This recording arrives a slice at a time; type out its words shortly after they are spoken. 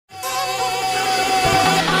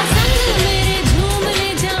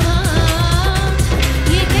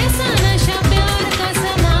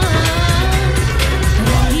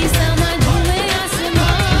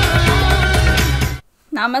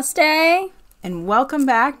Namaste. And welcome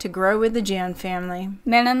back to Grow with the J.A.N family.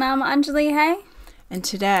 मेरा नाम अंजलि है. And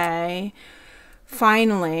today,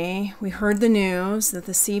 finally, we heard the news that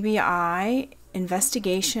the CBI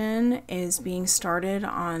investigation is being started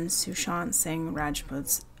on Sushant Singh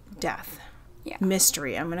Rajput's death. Yeah.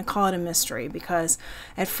 Mystery. I'm going to call it a mystery because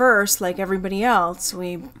at first, like everybody else,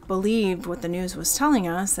 we believed what the news was telling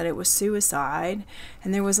us, that it was suicide,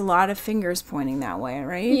 and there was a lot of fingers pointing that way,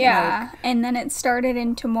 right? Yeah, and then it started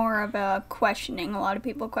into more of a questioning. A lot of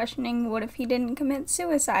people questioning, what if he didn't commit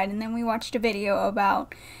suicide? And then we watched a video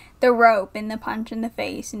about the rope and the punch in the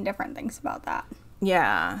face and different things about that.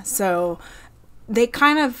 Yeah, so they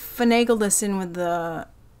kind of finagled us in with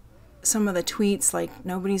some of the tweets, like,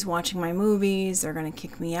 nobody's watching my movies, they're going to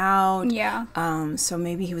kick me out. Yeah. So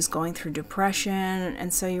maybe he was going through depression,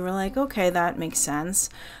 and so you were like, okay, that makes sense.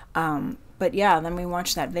 But yeah, then we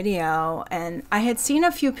watched that video, and I had seen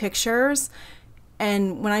a few pictures,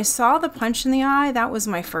 and when I saw the punch in the eye, that was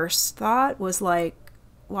my first thought, was like,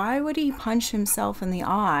 why would he punch himself in the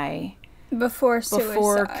eye Before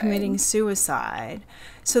committing suicide?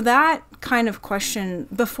 So that kind of question,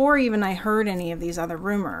 before even I heard any of these other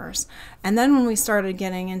rumors, and then when we started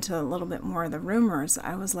getting into a little bit more of the rumors,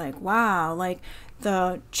 I was like, wow, like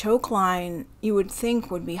the choke line you would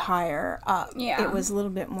think would be higher up. Yeah. It was a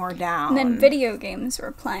little bit more down. And then video games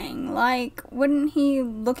were playing. Like, wouldn't he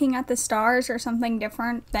looking at the stars or something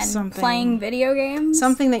different than playing video games?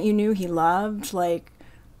 Something that you knew he loved, like,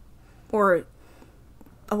 or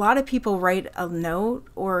a lot of people write a note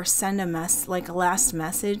or send a last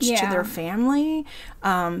message to their family.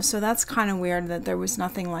 So that's kind of weird that there was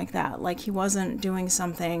nothing like that. Like, he wasn't doing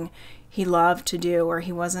something he loved to do, or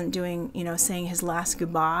he wasn't doing, saying his last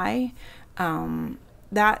goodbye.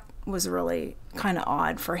 That was really kind of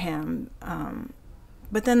odd for him.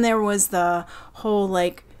 But then there was the whole,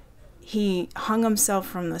 like, he hung himself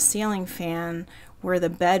from the ceiling fan where the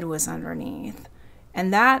bed was underneath.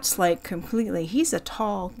 And that's, like, completely, he's a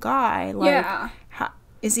tall guy. Like, yeah.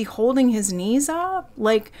 Is he holding his knees up?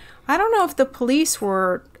 Like, I don't know if the police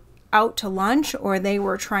were out to lunch or they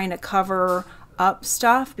were trying to cover up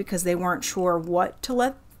stuff because they weren't sure what to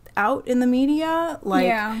let out in the media. Like,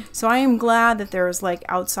 yeah. So I am glad that there's, like,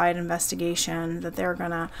 outside investigation, that they're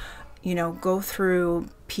gonna, go through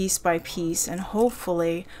piece by piece and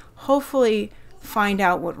hopefully find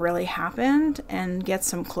out what really happened and get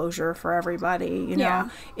some closure for everybody. Yeah.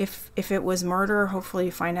 If it was murder, hopefully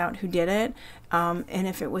find out who did it. And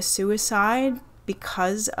if it was suicide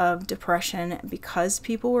because of depression, because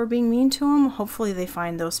people were being mean to him, hopefully they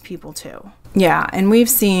find those people too. Yeah, and we've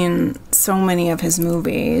seen so many of his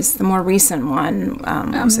movies. The more recent one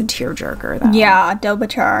was a tearjerker. Yeah, Dil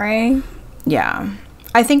Bachare. Yeah.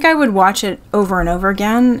 I think I would watch it over and over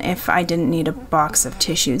again if I didn't need a box of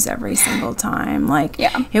tissues every single time. Like,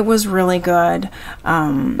 yeah. It was really good.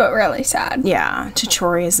 But really sad. Yeah.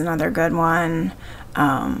 Chichori is another good one.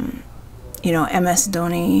 MS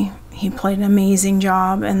Dhoni, he played an amazing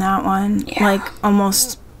job in that one. Yeah. Like,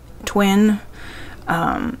 almost twin.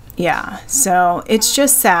 Yeah. So it's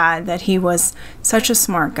just sad that he was such a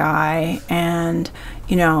smart guy. And,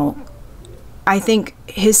 I think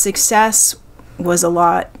his success was a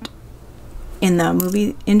lot in the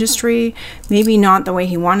movie industry, maybe not the way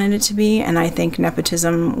he wanted it to be, and I think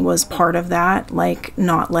nepotism was part of that, like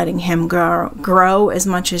not letting him grow as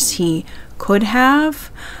much as he could have.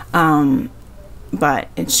 But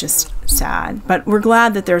it's just sad. But we're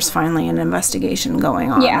glad that there's finally an investigation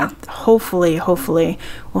going on. Yeah. Hopefully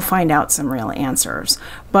we'll find out some real answers.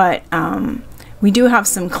 But we do have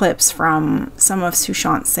some clips from some of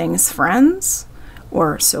Sushant Singh's friends,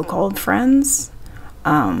 or so-called friends,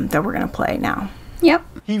 that we're going to play now. Yep.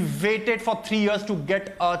 He waited for 3 years to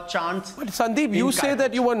get a chance. But Sandeep, you say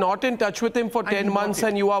that you were not in touch with him for 10 months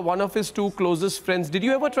and you are one of his 2 closest friends. Did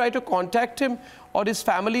you ever try to contact him or his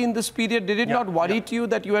family in this period? Did it not worry to you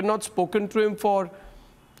that you had not spoken to him for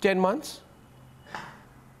 10 months?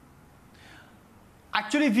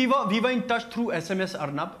 Actually, we were in touch through SMS,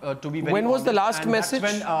 Arnab, to be very When was honest. the last message?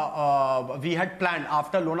 That's when we had planned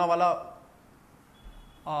after Lonavala.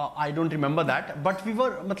 I don't remember that, but we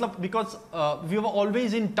were, because we were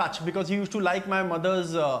always in touch, because he used to like my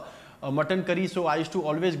mother's mutton curry, so I used to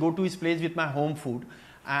always go to his place with my home food,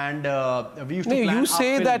 and we used to plan. You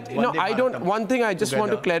say that, I don't, one thing I just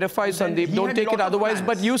want to clarify, Sandeep, don't take it otherwise,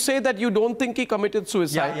 but you say that you don't think he committed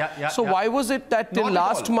suicide. So why was it that till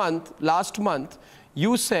last month,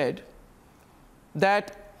 you said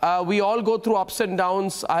that we all go through ups and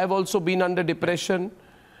downs, I have also been under depression,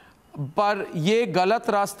 पर ये गलत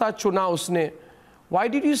रास्ता चुना उसने. Why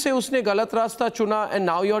did you say उसने गलत रास्ता चुना, and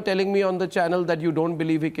now you're telling me on the channel that you don't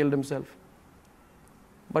believe he killed himself?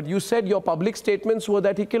 But you said your public statements were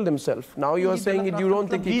that he killed himself. Now you are saying you don't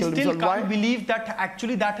think he killed himself. We still can't believe that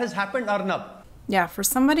actually that has happened, Arnab. Yeah, for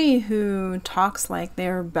somebody who talks like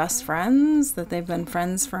they're best friends, that they've been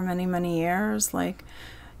friends for many, many years, like,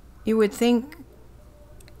 you would think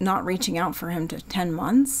not reaching out for him to 10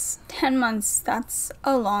 months. 10 months, that's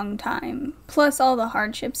a long time. Plus all the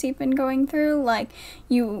hardships he's been going through, like,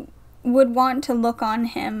 you would want to look on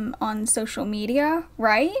him on social media,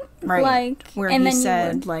 right? Right. Like, where he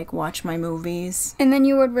said, like, watch my movies. And then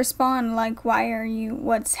you would respond, like,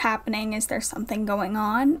 what's happening? Is there something going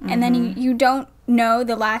on? Mm-hmm. And then you don't know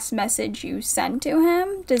the last message you sent to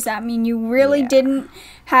him. Does that mean you really didn't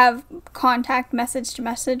have contact message to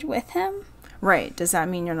message with him? Right. Does that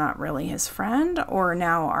mean you're not really his friend? Or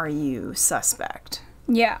now are you suspect?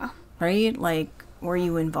 Yeah. Right? Like, were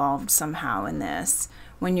you involved somehow in this?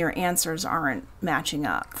 When your answers aren't matching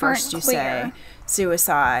up. First you say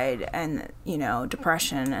suicide and,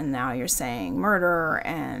 depression, and now you're saying murder,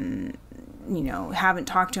 and, haven't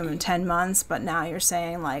talked to him in 10 months, but now you're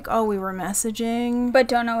saying, like, oh, we were messaging. But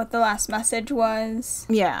don't know what the last message was.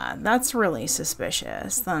 Yeah, that's really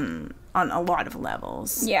suspicious on a lot of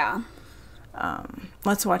levels. Yeah.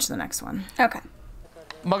 Let's watch the next one. Okay.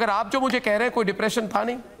 मगर आप जो मुझे कह रहे हैं कोई depression था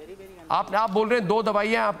नहीं? आप बोल रहे हैं 2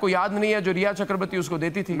 दवाइयां आपको याद नहीं है जो रिया चक्रवर्ती उसको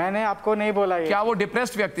देती थी. मैंने आपको नहीं बोला ये. क्या वो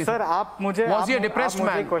डिप्रेस्ड व्यक्ति था? सर आप मुझे Was he a depressed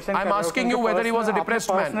man? I am asking you whether he was a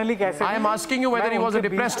depressed man. I am asking you whether he was a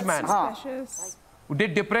depressed man.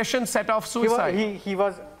 Did depression set off suicide? He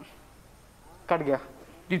was cut गया.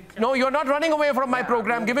 No, you're not running away from my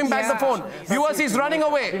program. Give him back the phone. Viewers, he's running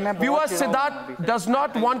away. Viewers, Siddharth does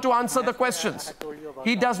not want to answer the questions.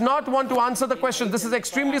 He does not want to answer the questions. This is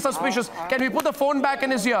extremely suspicious. Can we put the phone back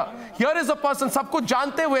in his ear? Here is a person, सब कुछ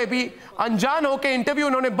जानते हुए भी अनजान होके interview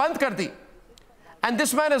उन्होंने बंद कर दी. And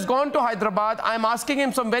this man has gone to Hyderabad. I am asking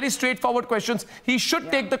him some very straightforward questions. He should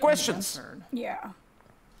take the questions. Yeah.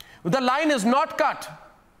 The line is not cut.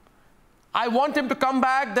 I want him to come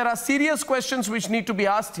back. There are serious questions which need to be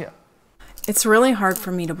asked here. It's really hard for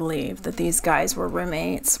me to believe that these guys were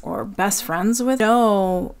roommates or best friends with.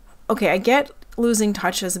 No. Okay, I get losing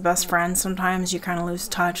touch as a best friend. Sometimes you kind of lose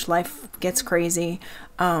touch. Life gets crazy.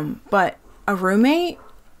 But a roommate,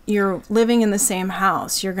 you're living in the same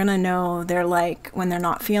house. You're going to know they're like when they're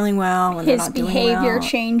not feeling well, when they're not doing well. His behavior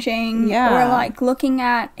changing. Yeah. Or like looking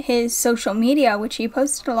at his social media, which he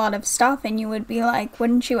posted a lot of stuff, and you would be like,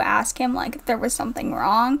 wouldn't you ask him like if there was something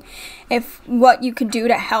wrong? If what you could do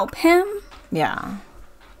to help him? Yeah.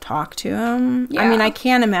 Talk to him. Yeah. I mean, I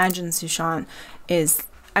can't imagine Sushant is...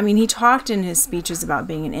 I mean, he talked in his speeches about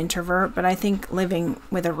being an introvert, but I think living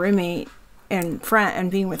with a roommate and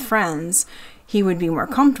being with friends, he would be more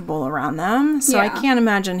comfortable around them. So I can't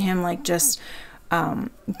imagine him like just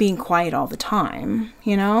being quiet all the time,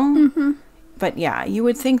 Mm-hmm. But yeah, you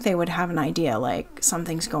would think they would have an idea like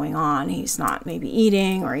something's going on. He's not maybe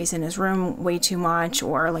eating, or he's in his room way too much,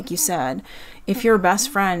 or like you said, if your best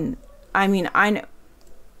friend, I mean,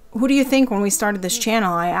 who do you think when we started this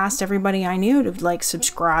channel, I asked everybody I knew to like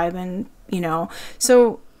subscribe and,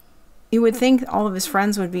 so you would think all of his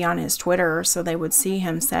friends would be on his Twitter, so they would see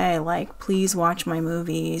him say like, please watch my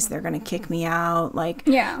movies. They're going to kick me out. Like,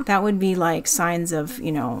 that would be like signs of,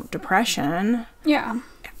 depression. Yeah.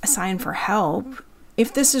 A sign for help.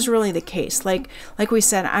 If this is really the case, like we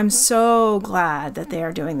said, I'm so glad that they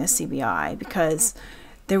are doing this CBI, because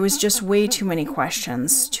there was just way too many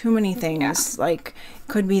questions, too many things, like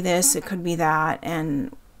could be this, it could be that.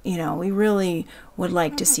 And, we really would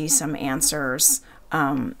like to see some answers.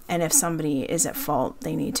 And if somebody is at fault,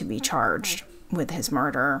 they need to be charged with his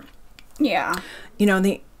murder. Yeah.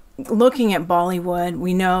 Looking at Bollywood,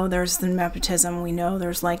 we know there's the nepotism, we know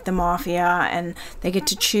there's like the mafia, and they get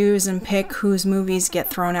to choose and pick whose movies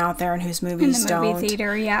get thrown out there and whose movies don't. In the movie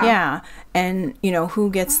theater, yeah. Yeah, and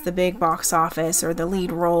who gets the big box office or the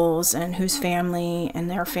lead roles, and whose family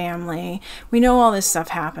and their family. We know all this stuff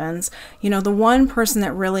happens. The one person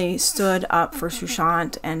that really stood up for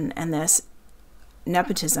Sushant and this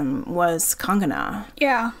nepotism was Kangana.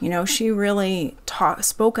 Yeah. She really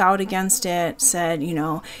spoke out against it, said,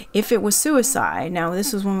 if it was suicide, now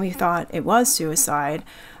this was when we thought it was suicide,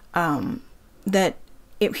 that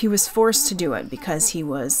he was forced to do it because he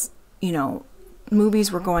was,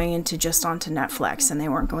 movies were going onto Netflix, and they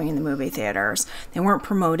weren't going in the movie theaters. They weren't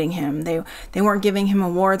promoting him. They weren't giving him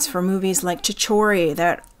awards for movies like Chichori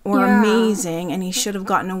that were amazing, and he should have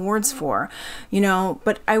gotten awards for,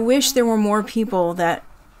 but I wish there were more people that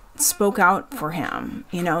spoke out for him,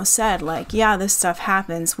 said like, yeah, this stuff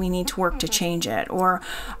happens, we need to work to change it. Or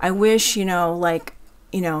I wish,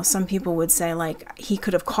 you know, some people would say, like, he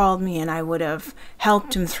could have called me and I would have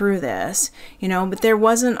helped him through this, you know, but there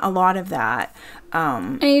wasn't a lot of that.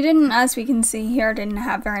 And he didn't, as we can see here, didn't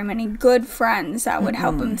have very many good friends that would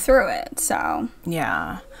help him through it, so.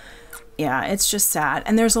 Yeah. Yeah, it's just sad.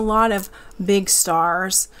 And there's a lot of big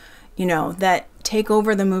stars, you know, that take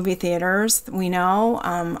over the movie theaters. We know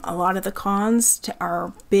a lot of the cons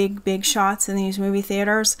are big shots in these movie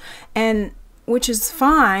theaters, and which is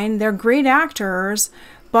fine. They're great actors,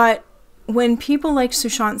 but when people like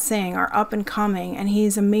Sushant Singh are up and coming, and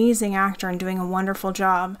he's an amazing actor and doing a wonderful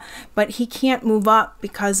job, but he can't move up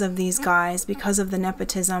because of these guys, because of the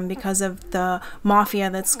nepotism, because of the mafia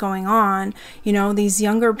that's going on, you know, these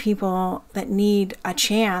younger people that need a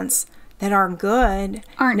chance, that are good,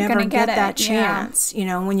 aren't never get that it. chance, you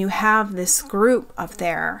know, when you have this group up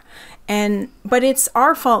there. But it's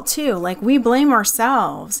our fault too. Like, we blame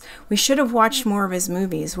ourselves. We should have watched more of his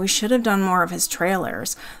movies. We should have done more of his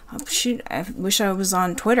trailers. Shoot, I wish I was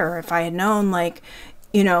on Twitter if I had known, like,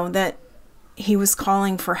 you know, that he was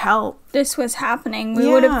calling for help. This was happening. We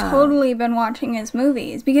would have totally been watching his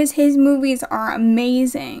movies, because his movies are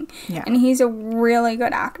amazing. Yeah. And he's a really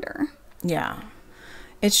good actor. Yeah.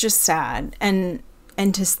 It's just sad. And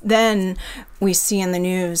then we see in the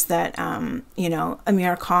news that, you know,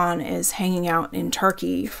 Amir Khan is hanging out in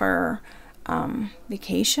Turkey for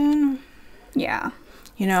vacation. Yeah.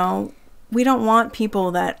 You know, we don't want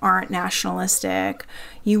people that aren't nationalistic.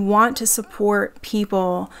 You want to support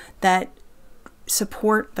people that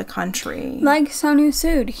support the country. Like Sonu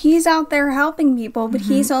Sood. He's out there helping people, but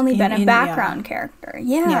he's only been a background character.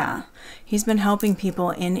 Yeah. He's been helping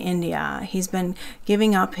people in India. He's been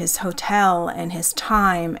giving up his hotel and his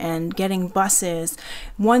time and getting buses,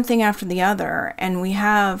 one thing after the other. And we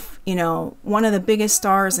have, you know, one of the biggest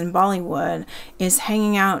stars in Bollywood is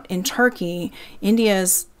hanging out in Turkey,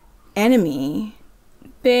 India's enemy.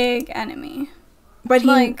 Big enemy. But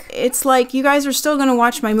it's like, you guys are still going to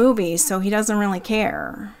watch my movies, so he doesn't really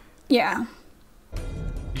care. Yeah.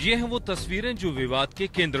 ये हैं वो तस्वीरें जो विवाद के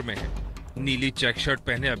केंद्र में हैं। नीली चेक शर्ट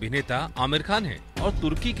पहने अभिनेता आमिर खान है और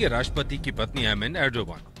तुर्की के राष्ट्रपति की पत्नी एमिन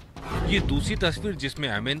एर्डोगान। ये दूसरी तस्वीर जिसमें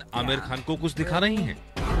एमिन आमिर खान को कुछ दिखा रही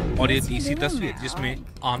हैं, और ये तीसरी तस्वीर जिसमें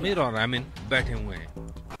आमिर और एमिन बैठे हुए हैं।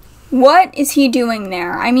 What is he doing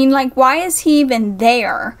there? I mean, like, why is he even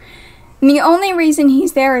there? And the only reason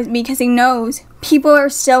he's there is because he knows people are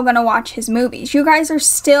still going to watch his movies. You guys are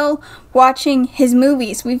still watching his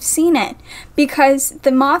movies. We've seen it. Because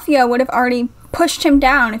the mafia would have already pushed him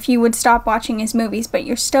down if you would stop watching his movies. But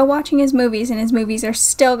you're still watching his movies, and his movies are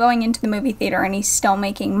still going into the movie theater, and he's still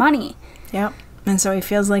making money. Yep. And so he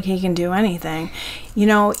feels like he can do anything. You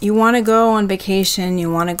know, you want to go on vacation,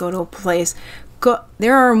 you want to go to a place.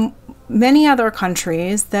 There are many other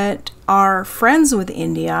countries that are friends with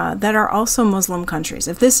India that are also Muslim countries.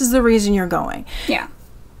 If this is the reason you're going, yeah,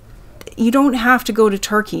 you don't have to go to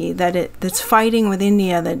Turkey that's fighting with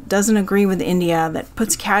India, that doesn't agree with India, that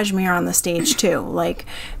puts Kashmir on the stage too, like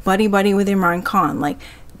buddy with Imran Khan, like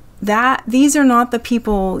that. These are not the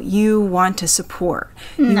people you want to support.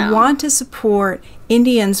 No. You want to support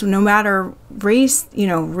Indians, no matter race, you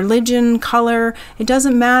know, religion, color. It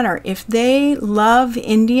doesn't matter. If they love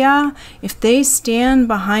India, if they stand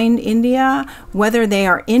behind India, whether they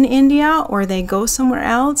are in India or they go somewhere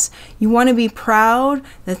else, you want to be proud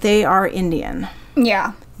that they are Indian.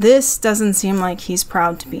 Yeah. This doesn't seem like he's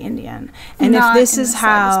proud to be Indian. And Not if this is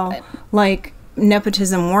how, like,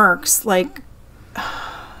 nepotism works, like,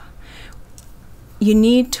 you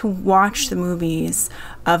need to watch the movies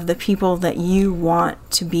of the people that you want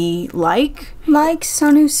to be like. Like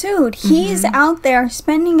Sonu Sood. He's out there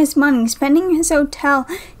spending his money, spending his hotel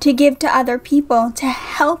to give to other people to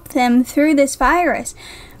help them through this virus.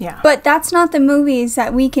 Yeah. But that's not the movies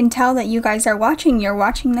that we can tell that you guys are watching. You're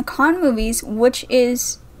watching the Khan movies, which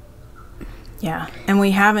is... Yeah, and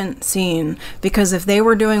we haven't seen, because if they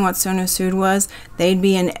were doing what Sonu Sood was, they'd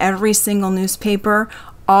be in every single newspaper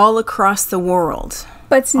all across the world.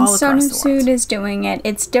 But since Sonu Sood is doing it,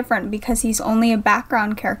 it's different because he's only a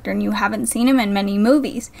background character and you haven't seen him in many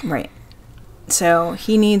movies. Right. So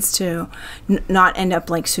he needs to not end up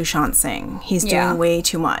like Sushant Singh. He's doing way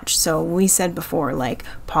too much. So we said before, like,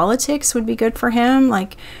 politics would be good for him,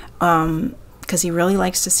 like, because he really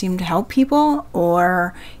likes to seem to help people,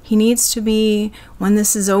 or he needs to be, when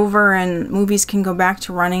this is over and movies can go back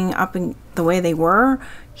to running up in the way they were,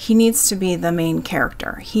 he needs to be the main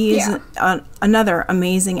character. He is another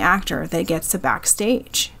amazing actor that gets to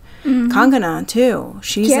backstage. Kangana, too.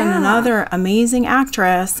 She's another amazing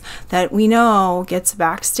actress that we know gets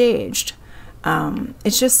backstaged.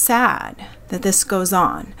 It's just sad that this goes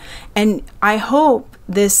on. And I hope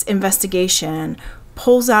this investigation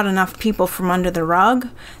pulls out enough people from under the rug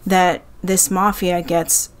that this mafia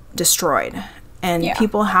gets destroyed. And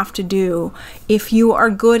people have to do, if you are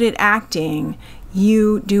good at acting,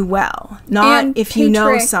 you do well. Not and if you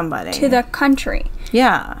know somebody. To the country.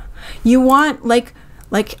 Yeah. You want, like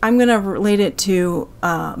I'm going to relate it to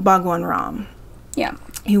Bhagwan Ram. Yeah.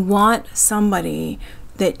 You want somebody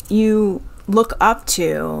that you look up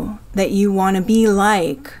to, that you want to be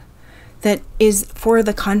like, that is for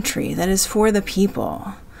the country, that is for the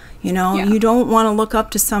people. You know, you don't want to look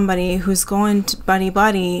up to somebody who's going to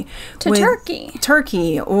buddy to with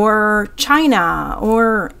Turkey or China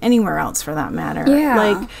or anywhere else for that matter. Yeah.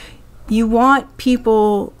 Like, you want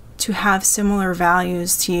people to have similar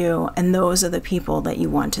values to you, and those are the people that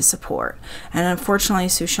you want to support. And unfortunately,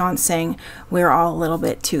 Sushant Singh, we're all a little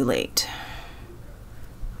bit too late.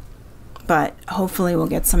 But hopefully we'll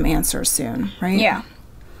get some answers soon, right? Yeah.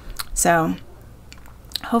 So,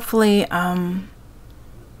 hopefully,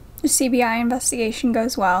 the CBI investigation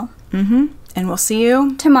goes well. And we'll see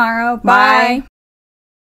you tomorrow. Bye.